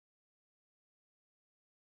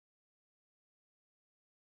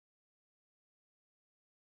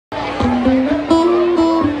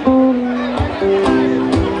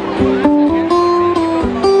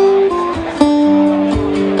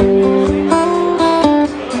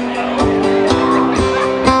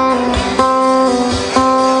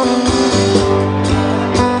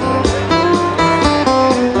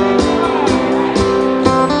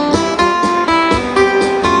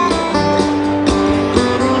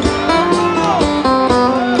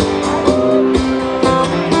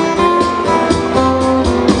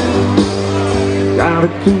how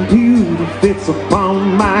the computer fits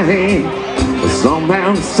upon my hand. But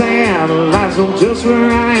somehow the satellites know just where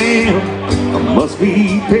I am. I must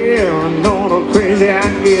be paranoid or crazy, I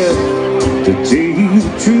guess. To tell you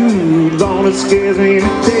the truth, Lord, it scares me to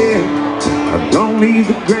death. I don't leave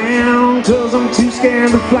the ground cause I'm too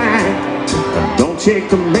scared to fly. I don't check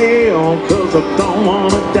the mail cause I don't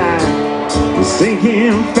wanna die. We're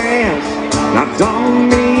sinking fast, I don't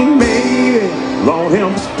mean maybe. Lord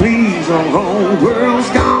help us please, the whole world's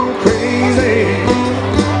gone crazy.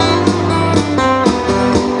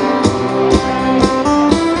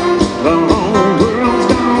 The whole world's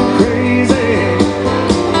gone crazy.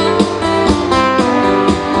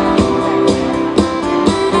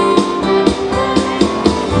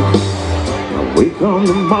 I wake up in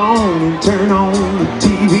the morning, turn on the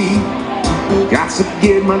TV. Got to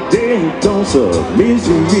get my daily dose of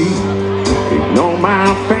misery. Ignore my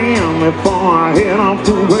family before I head off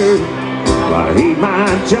to work. I hate my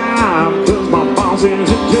job cause my boss is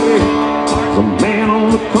a jerk. There's a man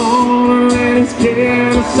on the corner and he's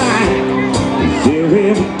scared of sight. He's there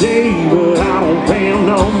every day but I don't pay him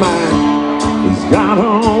no mind. He's got a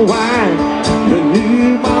wife, the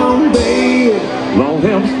newborn baby. Lord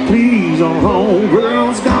help us please, the whole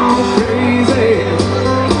world's gone crazy.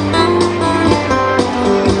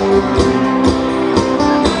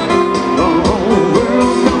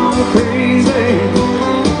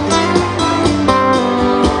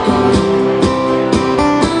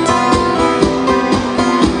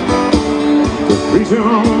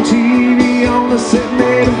 On TV on the set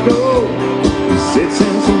made of gold. He sits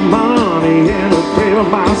in some money and a prayer of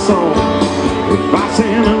my soul. If I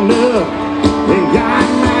send enough, then God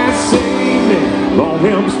might save me. Lord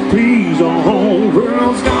help us please, the whole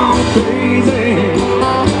world's gone crazy.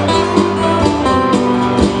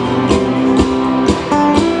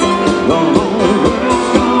 The whole world's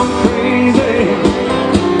gone crazy.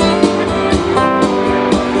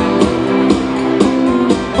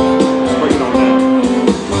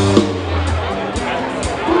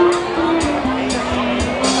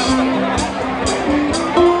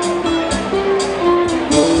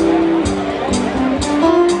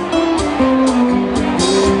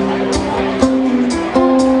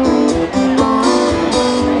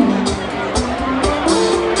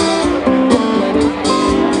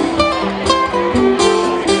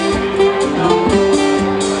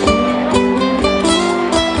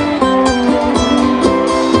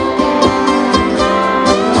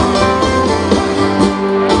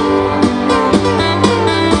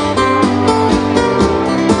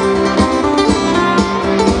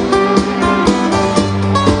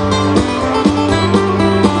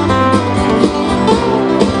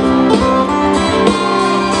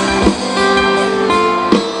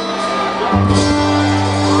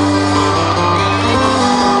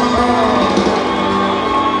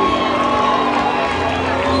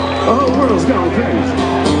 The whole world's gone crazy.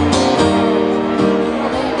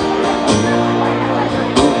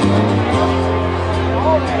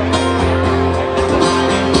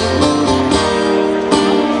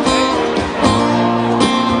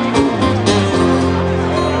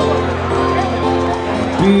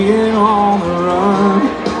 Being on the run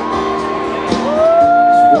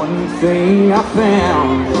is one thing I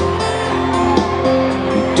found.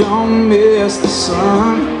 You don't miss the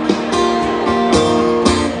sun.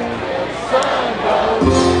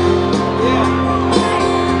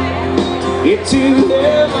 Get to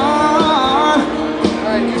heaven,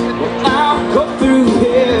 well, I'll go through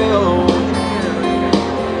hell.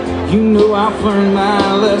 You know I've learned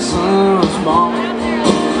my lessons, Mom.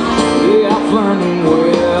 Yeah, I've learned them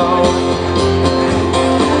well.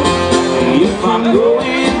 If I'm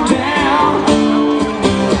going down,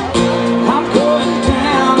 I'm going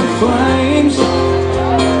down in flames.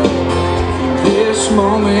 This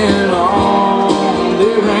moment on,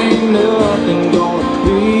 there ain't nothing gonna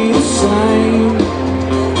be the same.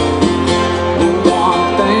 The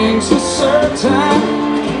one thing's for certain,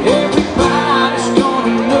 everybody's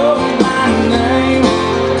gonna know my name.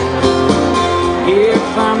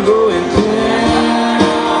 If I'm going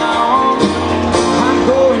down, I'm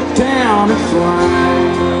going down in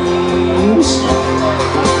flames.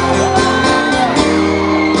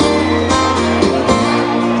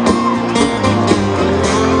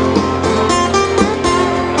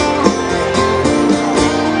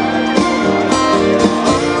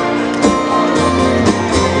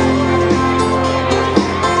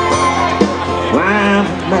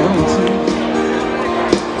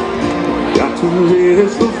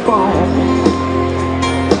 It's the fall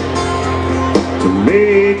to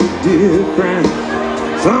make a difference.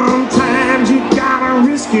 Sometimes you gotta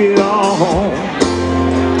risk it all.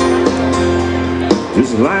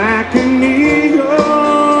 just like an eagle.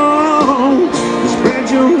 Spread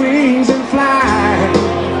your wings and fly.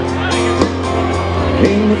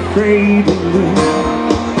 Ain't afraid to lose.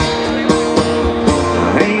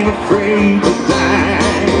 I ain't afraid to die.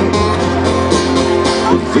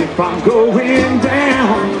 'Cause if I'm going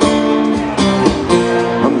down,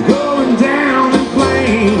 I'm going down in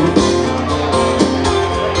flames.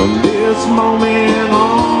 From this moment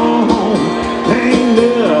on, ain't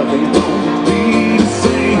nothing gonna be the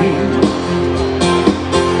same.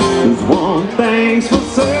 There's one thing's for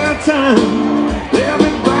certain,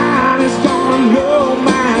 everybody's gonna know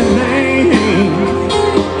my name.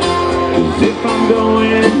 'Cause if I'm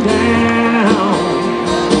going down,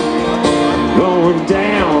 going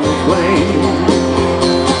down in flames.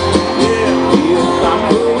 Yeah, if I'm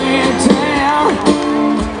going down,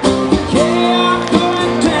 yeah, I'm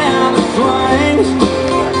going down in flames.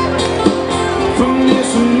 From this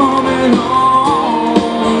moment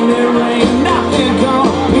on, there ain't nothing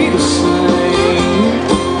gonna be the same.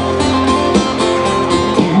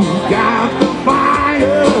 You've got the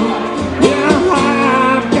fire, yeah,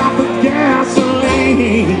 I've got the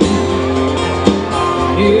gasoline.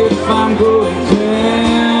 If I'm going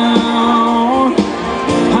down,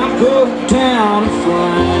 I'm going down in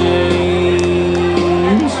flames.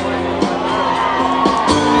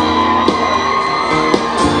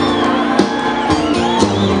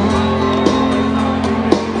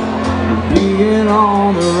 Being on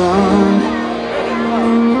the run,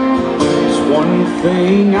 it's one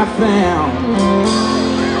thing I found.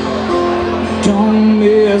 Don't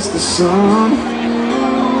miss the sun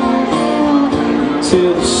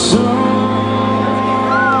till the sun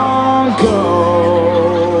goes.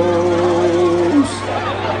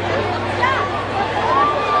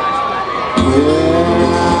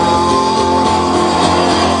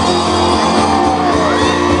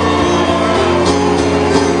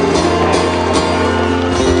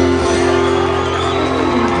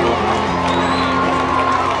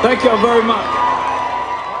 Thank you very much.